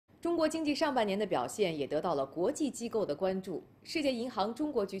中国经济上半年的表现也得到了国际机构的关注。世界银行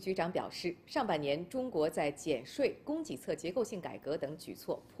中国局局长表示，上半年中国在减税、供给侧结构性改革等举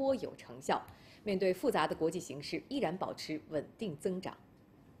措颇有成效，面对复杂的国际形势，依然保持稳定增长。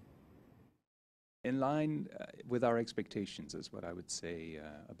In line with our expectations is what I would say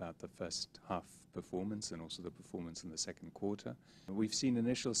about the first half performance and also the performance in the second quarter. We've seen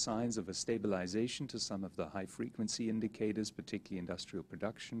initial signs of a stabilization to some of the high-frequency indicators, particularly industrial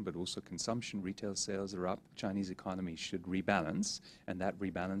production, but also consumption. Retail sales are up. Chinese economy should rebalance, and that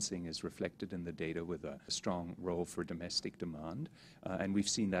rebalancing is reflected in the data with a strong role for domestic demand, and we've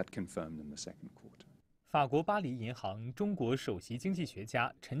seen that confirmed in the second quarter. 法国巴黎银行中国首席经济学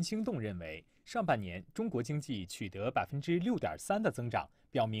家陈兴栋认为，上半年中国经济取得6.3%的增长，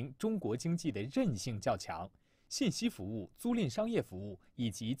表明中国经济的韧性较强。信息服务、租赁商业服务以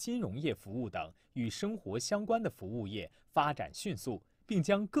及金融业服务等与生活相关的服务业发展迅速，并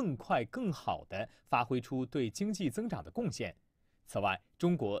将更快更好地发挥出对经济增长的贡献。此外，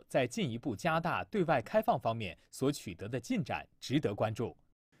中国在进一步加大对外开放方面所取得的进展值得关注。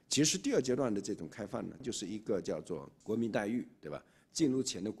其实第二阶段的这种开放呢，就是一个叫做国民待遇，对吧？进入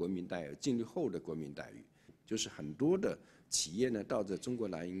前的国民待遇，进入后的国民待遇，就是很多的企业呢到这中国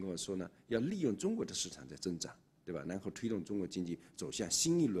来，应该说呢，要利用中国的市场在增长，对吧？然后推动中国经济走向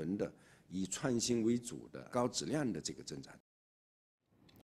新一轮的以创新为主的高质量的这个增长。